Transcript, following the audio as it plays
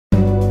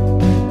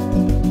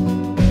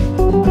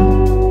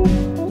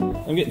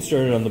getting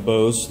started on the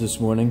bows this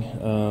morning.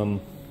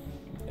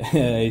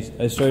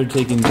 I started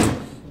taking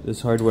this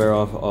hardware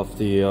off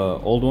the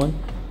old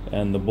one,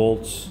 and the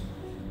bolts,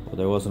 well,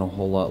 there wasn't a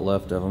whole lot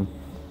left of them.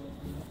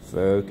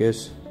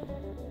 Focus.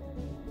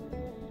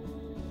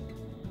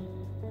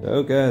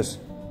 Focus.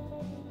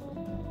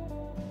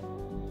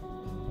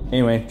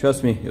 Anyway,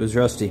 trust me, it was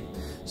rusty.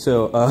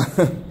 So,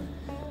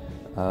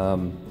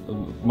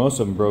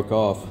 most of them broke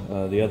off.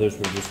 The others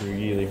were just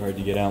really hard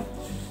to get out.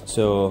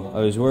 So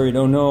I was worried,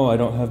 oh no, I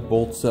don't have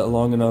bolts that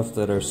long enough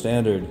that are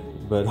standard,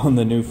 but on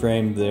the new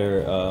frame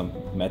they're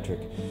metric.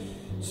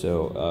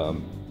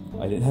 So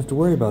I didn't have to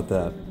worry about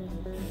that.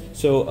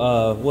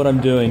 So what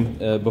I'm doing,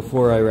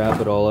 before I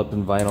wrap it all up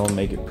in vinyl and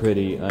make it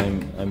pretty,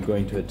 I'm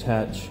going to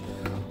attach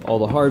all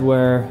the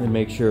hardware and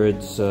make sure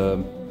it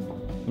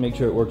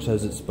works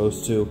as it's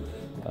supposed to.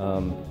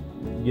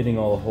 Getting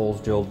all the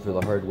holes drilled for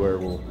the hardware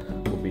will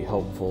be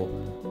helpful.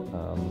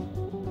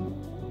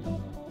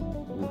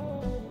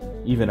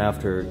 Even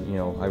after, you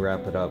know, I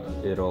wrap it up, I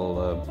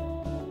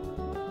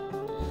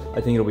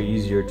think it'll be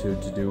easier to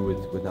do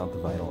without the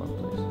vinyl in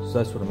place. So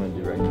that's what I'm going to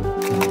do right now.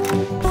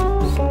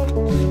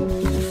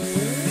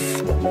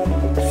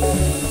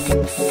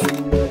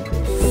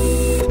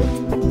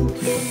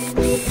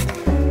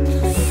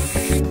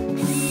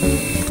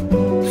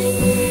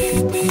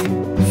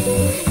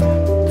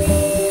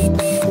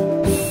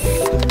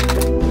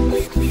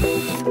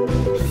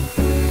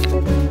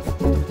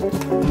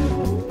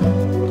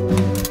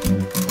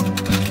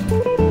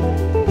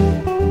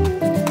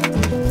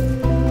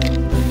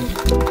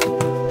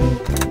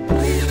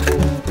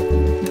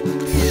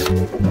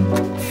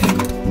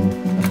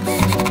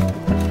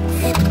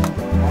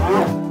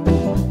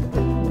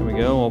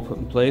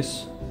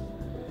 Place.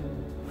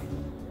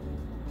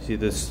 See,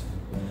 this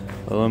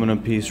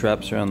aluminum piece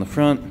wraps around the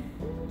front,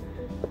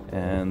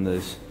 and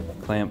these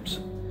clamps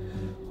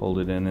hold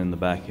it in the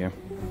back here.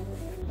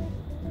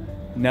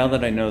 Now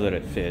that I know that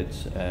it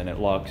fits and it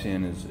locks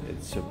in as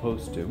it's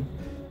supposed to,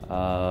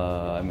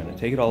 I'm going to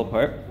take it all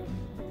apart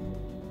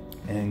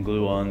and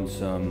glue on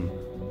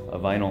a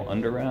vinyl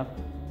underwrap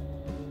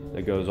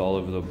that goes all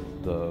over the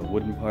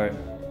wooden part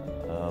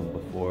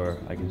before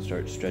I can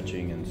start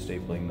stretching and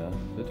stapling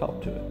the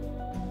top to it.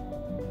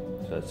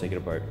 So let's take it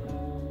apart.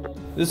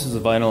 This is the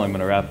vinyl I'm going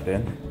to wrap it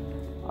in.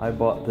 I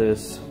bought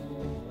this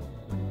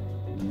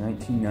in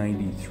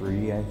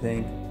 1993, I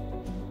think,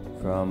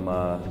 from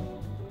a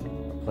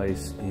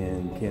place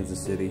in Kansas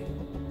City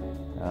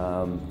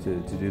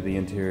to do the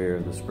interior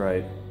of the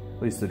Sprite,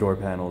 at least the door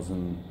panels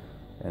and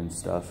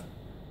stuff.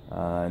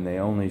 And they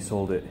only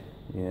sold it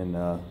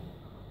in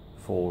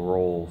full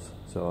rolls,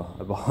 so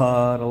I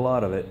bought a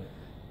lot of it.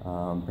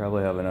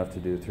 Probably have enough to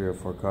do 3 or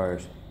 4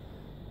 cars.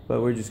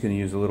 But we're just going to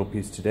use a little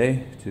piece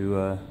today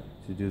to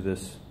do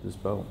this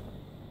bow.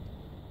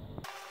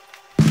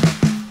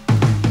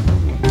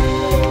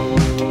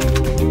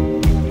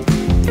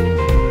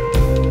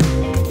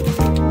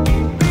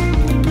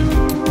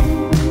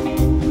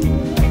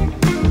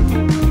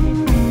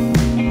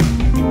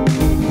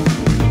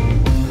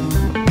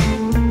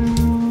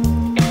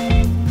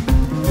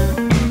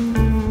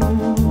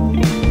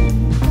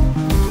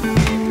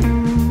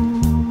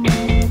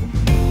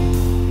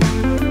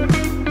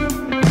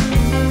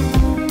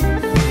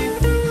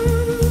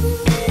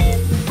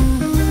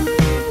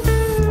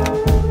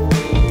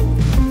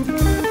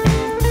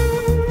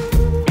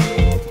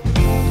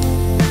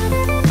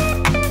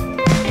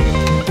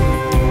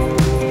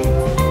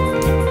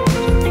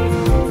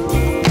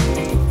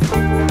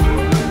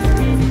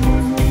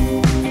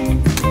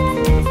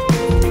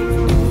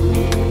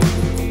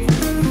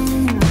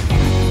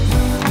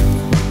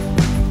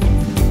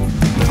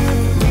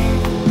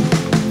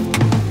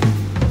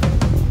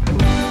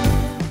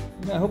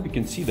 I hope you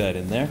can see that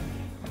in there.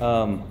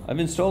 I've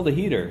installed a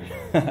heater.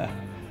 I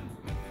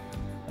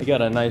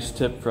got a nice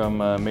tip from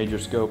Major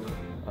Scope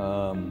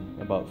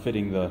about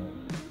fitting the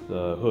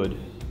hood.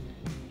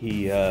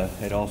 He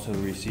had also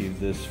received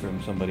this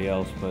from somebody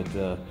else, but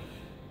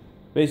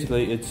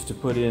basically it's to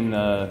put in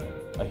a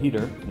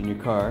heater in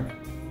your car.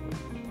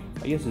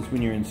 I guess it's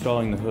when you're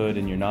installing the hood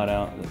and you're not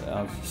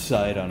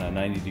outside on a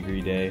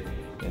 90-degree day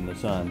in the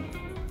sun.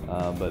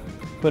 But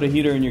put a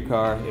heater in your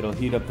car, it'll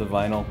heat up the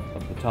vinyl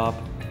up the top,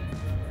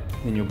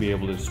 and you'll be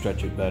able to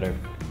stretch it better,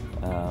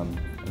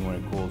 and when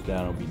it cools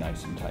down it'll be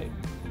nice and tight.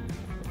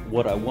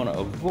 What I want to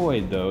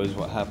avoid though is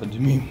what happened to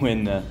me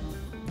when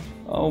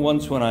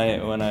once when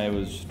I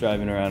was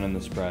driving around in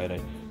the Sprite. I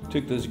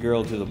took this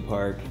girl to the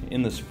park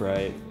in the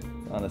Sprite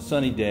on a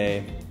sunny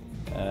day,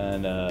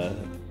 and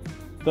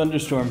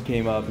thunderstorm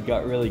came up. It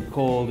got really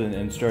cold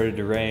and started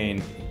to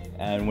rain,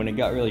 and when it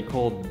got really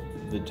cold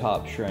the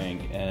top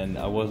shrank and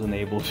I wasn't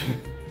able to,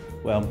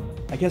 well,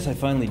 I guess I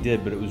finally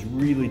did, but it was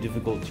really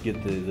difficult to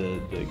get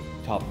the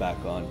top back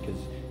on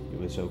because it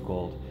was so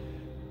cold.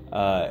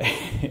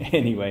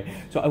 Anyway,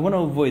 so I want to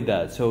avoid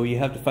that. So you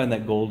have to find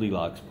that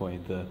Goldilocks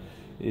point,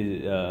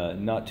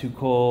 not too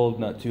cold,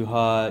 not too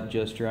hot,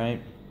 just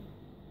right.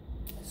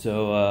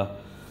 So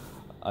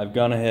I've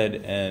gone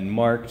ahead and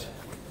marked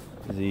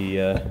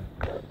the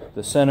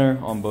center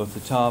on both the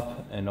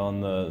top and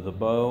on the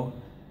bow,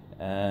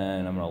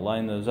 and I'm going to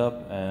line those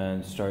up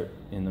and start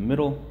in the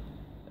middle,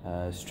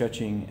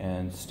 stretching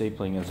and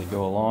stapling as I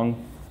go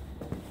along.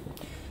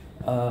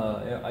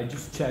 I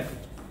just checked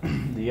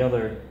the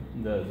other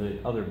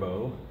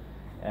bow,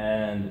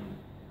 and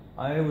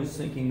I was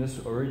thinking this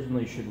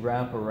originally should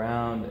wrap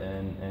around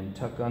and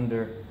tuck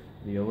under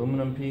the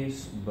aluminum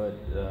piece, but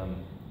the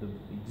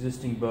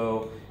existing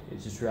bow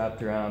is just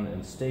wrapped around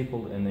and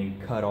stapled and then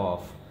cut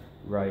off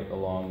right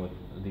along with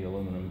the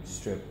aluminum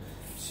strip.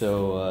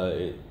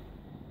 So,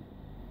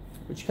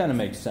 which kind of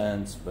makes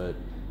sense, but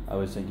I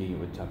was thinking it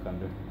would tuck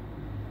under.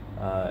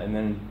 And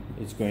then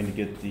it's going to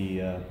get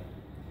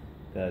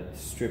that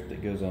strip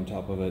that goes on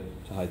top of it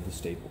to hide the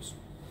staples.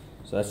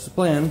 So that's the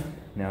plan.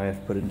 Now I have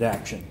to put it into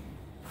action.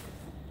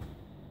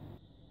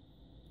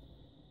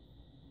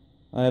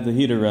 I have the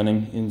heater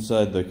running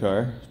inside the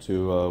car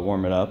to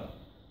warm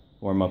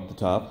up the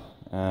top,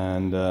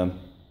 and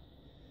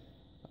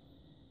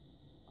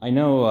I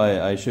know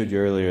I showed you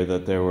earlier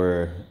that there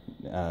were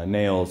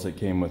nails that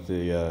came with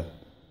the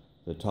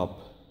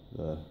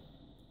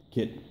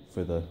kit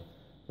for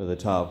the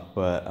top,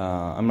 but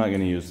I'm not going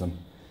to use them.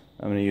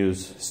 I'm going to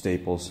use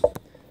staples.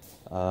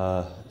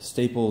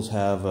 Staples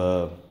have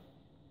a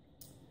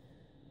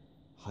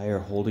higher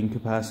holding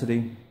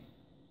capacity.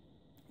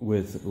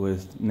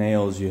 With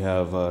nails, you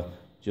have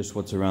just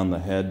what's around the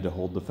head to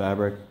hold the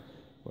fabric,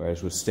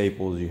 whereas with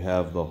staples, you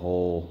have the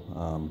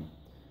whole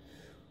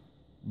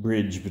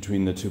bridge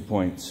between the 2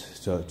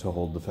 points to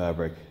hold the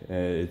fabric.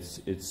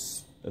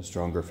 It's a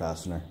stronger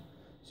fastener,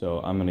 so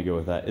I'm going to go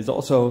with that. It's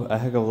also a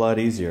heck of a lot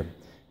easier,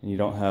 and you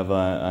don't have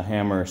a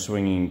hammer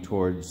swinging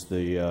towards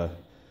the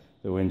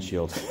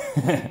windshield,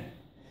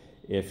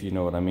 if you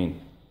know what I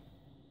mean.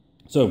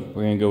 So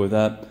we're going to go with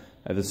that.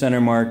 I have the center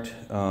marked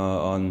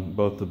on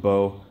both the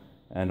bow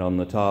and on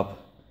the top,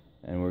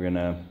 and we're going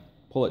to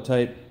pull it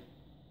tight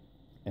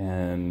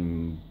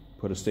and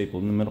put a staple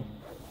in the middle.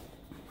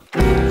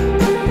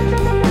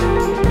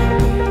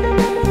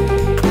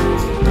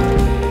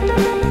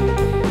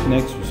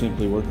 Next, we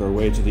simply work our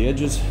way to the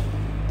edges.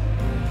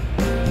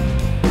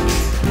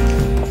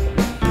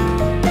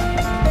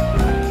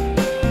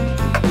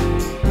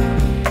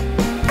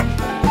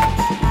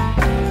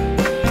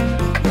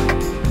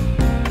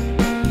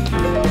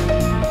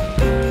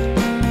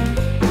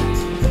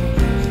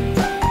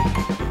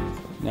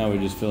 Now we're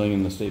just filling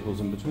in the staples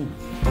in between.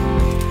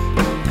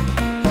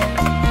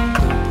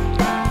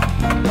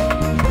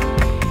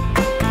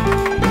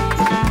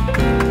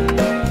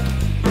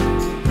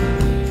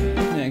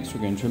 Next,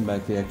 we're going to trim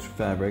back the extra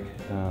fabric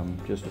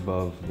just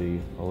above the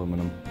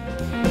aluminum.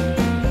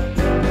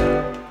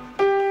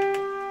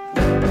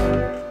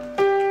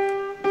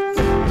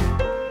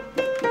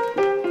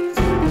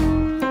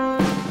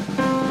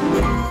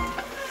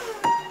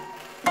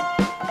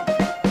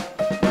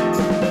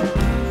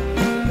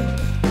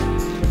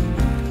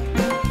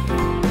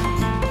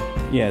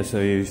 Yeah, so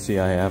you see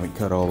I haven't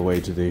cut all the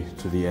way to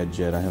the edge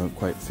yet. I haven't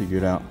quite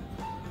figured out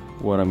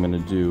what I'm going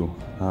to do.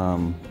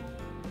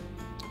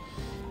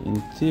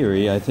 In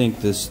theory, I think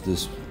this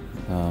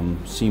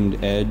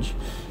seamed edge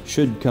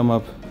should come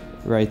up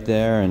right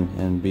there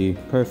and be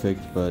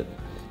perfect, but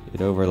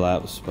it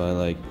overlaps by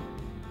like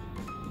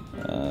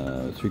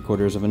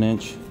 3/4 of an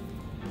inch.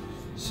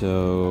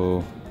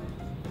 So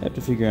I have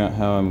to figure out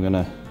how I'm going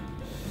to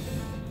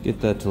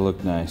get that to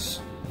look nice.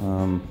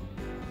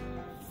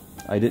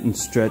 I didn't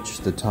stretch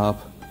the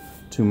top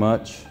too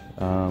much,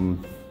 you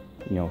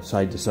know,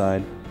 side to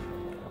side,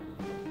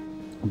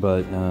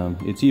 but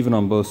it's even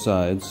on both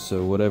sides,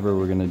 so whatever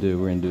we're going to do,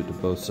 we're going to do it to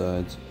both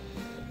sides.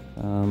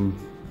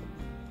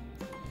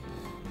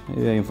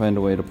 Maybe I can find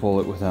a way to pull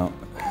it without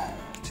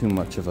too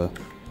much of a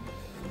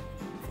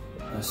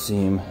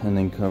seam, and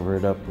then cover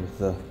it up with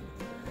the...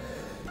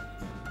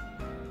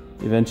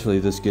 Eventually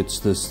this gets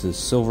this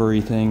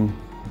silvery thing,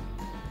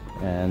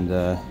 and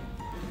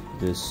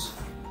this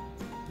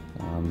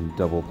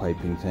double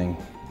piping thing,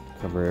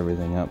 cover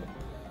everything up.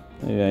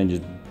 Maybe I can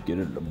just get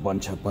it to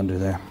bunch up under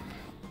there.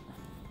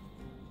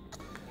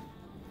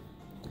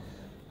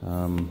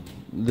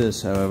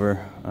 This,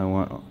 however, I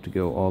want to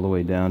go all the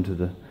way down to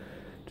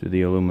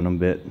the aluminum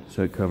bit,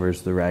 so it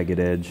covers the ragged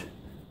edge.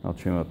 I'll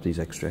trim up these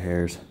extra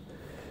hairs.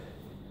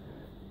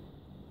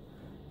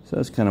 So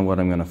that's kind of what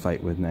I'm going to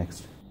fight with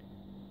next.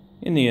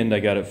 In the end, I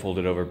got it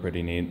folded over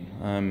pretty neat.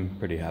 I'm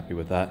pretty happy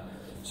with that.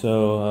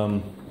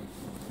 So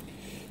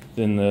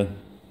then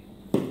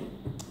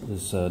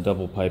this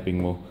double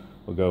piping will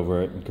go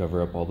over it and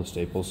cover up all the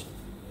staples.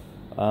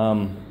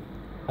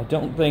 I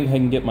don't think I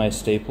can get my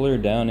stapler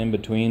down in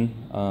between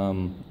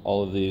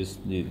all of these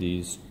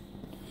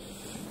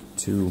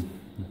two.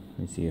 Let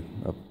me see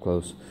up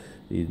close.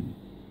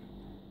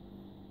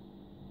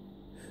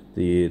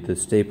 The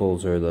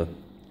staples, or the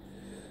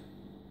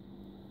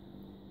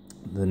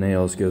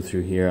nails, go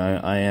through here.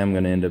 I am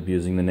going to end up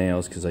using the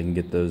nails because I can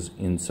get those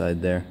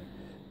inside there.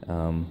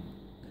 So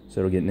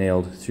it'll get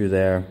nailed through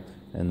there,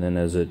 and then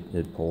as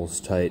it pulls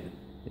tight,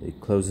 it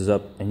closes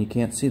up and you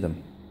can't see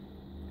them.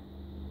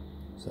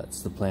 So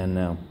that's the plan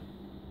now.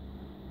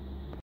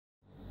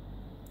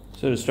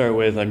 So to start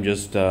with, I'm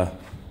just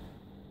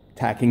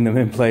tacking them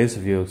in place,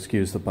 if you'll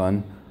excuse the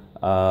pun,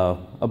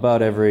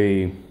 about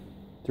every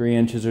 3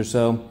 inches or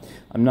so.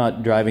 I'm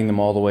not driving them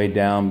all the way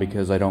down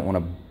because I don't want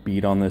to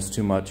beat on this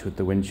too much with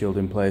the windshield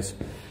in place.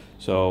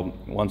 So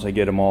once I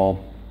get them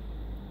all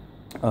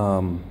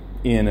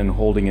in and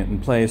holding it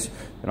in place,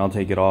 then I'll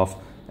take it off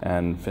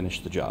and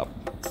finish the job.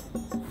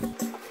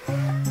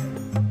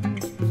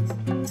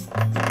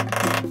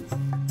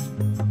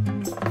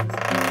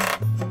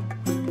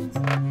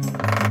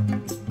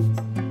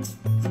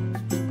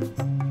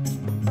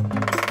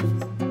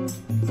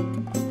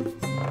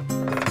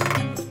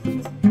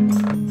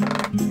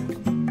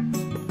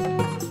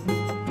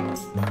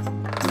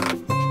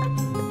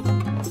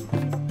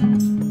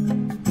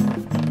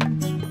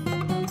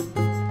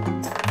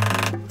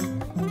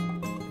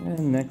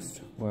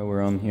 Next, while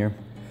we're on here,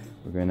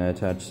 we're going to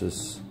attach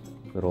this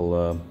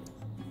little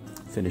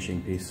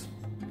finishing piece.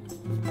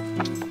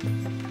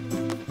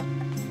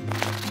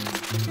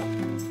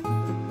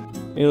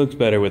 It looks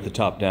better with the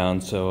top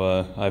down,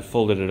 so I've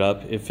folded it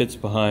up. It fits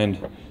behind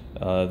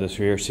this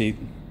rear seat,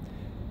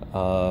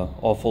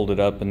 all folded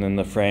up, and then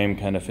the frame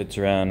kind of fits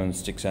around and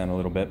sticks out a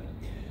little bit,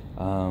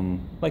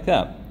 like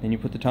that. Then you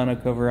put the tonneau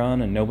cover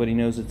on and nobody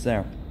knows it's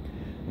there.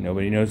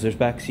 Nobody knows there's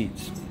back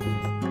seats.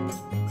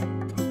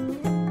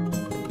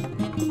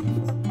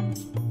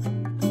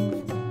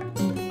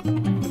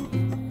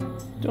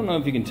 Don't know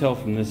if you can tell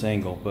from this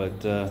angle, but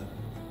the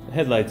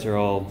headlights are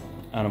all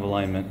out of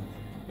alignment.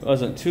 It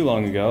wasn't too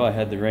long ago I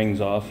had the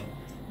rings off,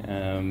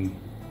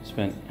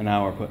 spent an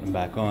hour putting them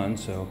back on,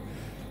 so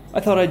I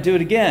thought I'd do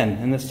it again,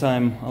 and this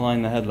time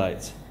align the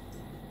headlights.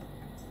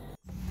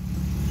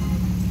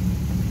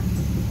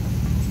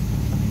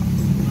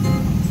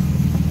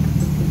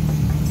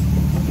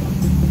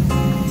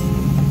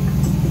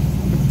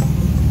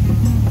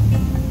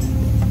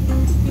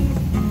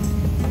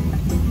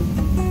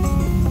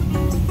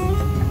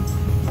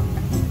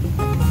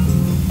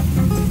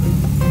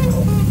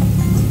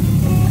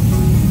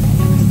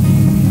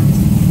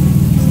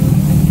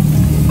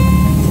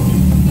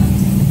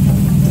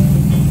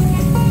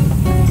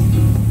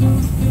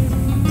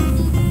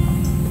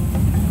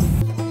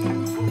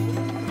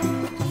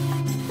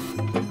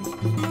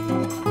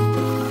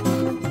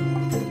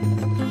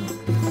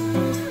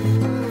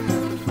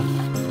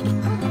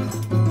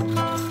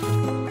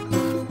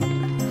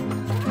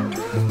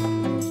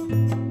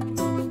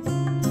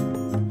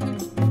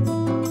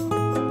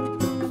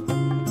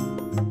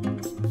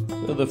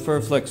 So the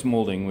Furflex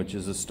molding, which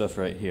is this stuff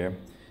right here,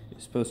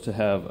 is supposed to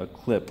have a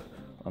clip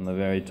on the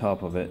very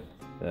top of it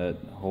that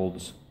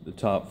holds the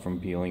top from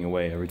peeling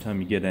away every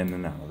time you get in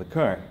and out of the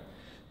car.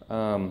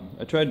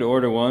 I tried to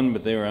order one,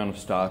 but they were out of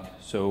stock,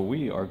 so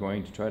we are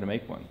going to try to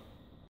make one.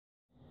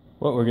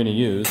 What we're going to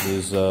use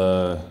is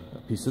a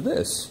piece of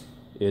this.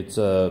 It's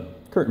a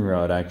curtain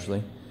rod,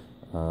 actually,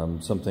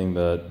 something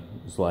that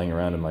is lying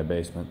around in my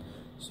basement.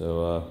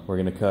 So we're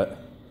going to cut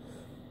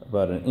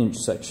about an inch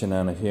section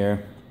out of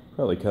here.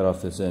 Probably cut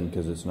off this end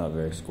because it's not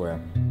very square.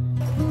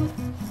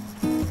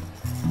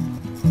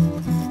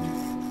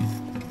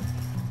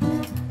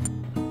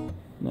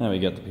 Now we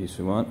got the piece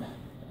we want,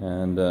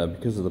 and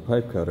because of the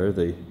pipe cutter,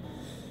 the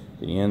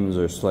ends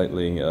are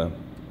slightly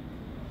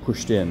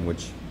pushed in,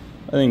 which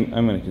I think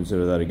I'm going to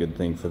consider that a good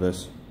thing for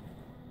this.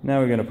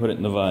 Now we're going to put it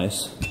in the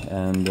vise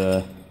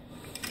and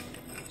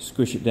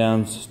squish it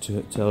down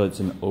till it's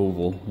an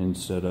oval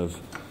instead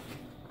of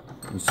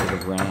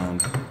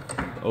round.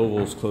 The oval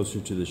is closer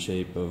to the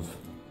shape of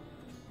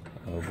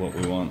what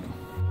we want.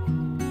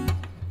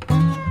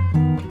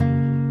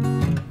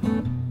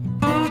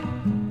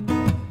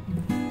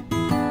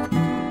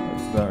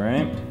 That's about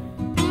right.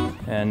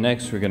 And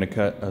next we're going to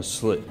cut a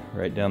slit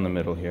right down the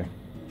middle here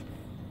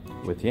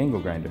with the angle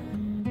grinder.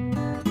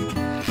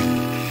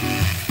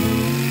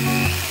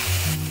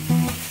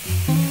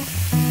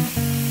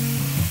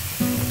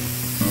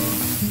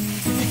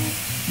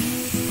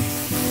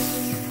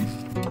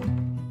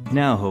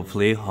 Now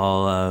hopefully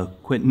I'll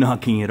quit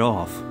knocking it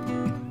off.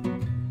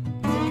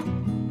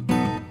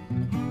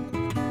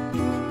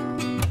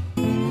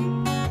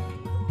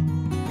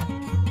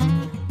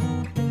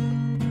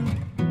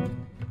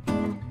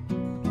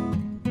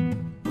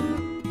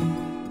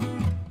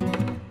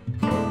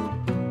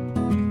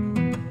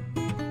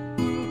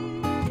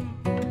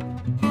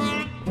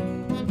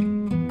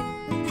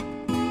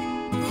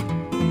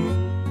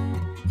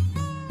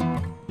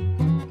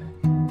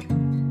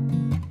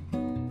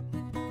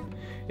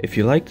 If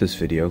you like this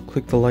video,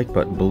 click the like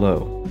button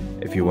below.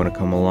 If you want to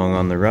come along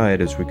on the ride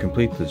as we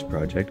complete this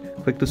project,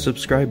 click the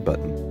subscribe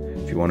button.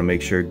 If you want to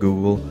make sure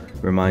Google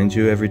reminds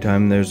you every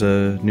time there's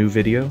a new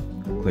video,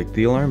 click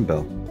the alarm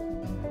bell.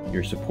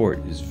 Your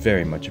support is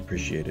very much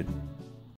appreciated.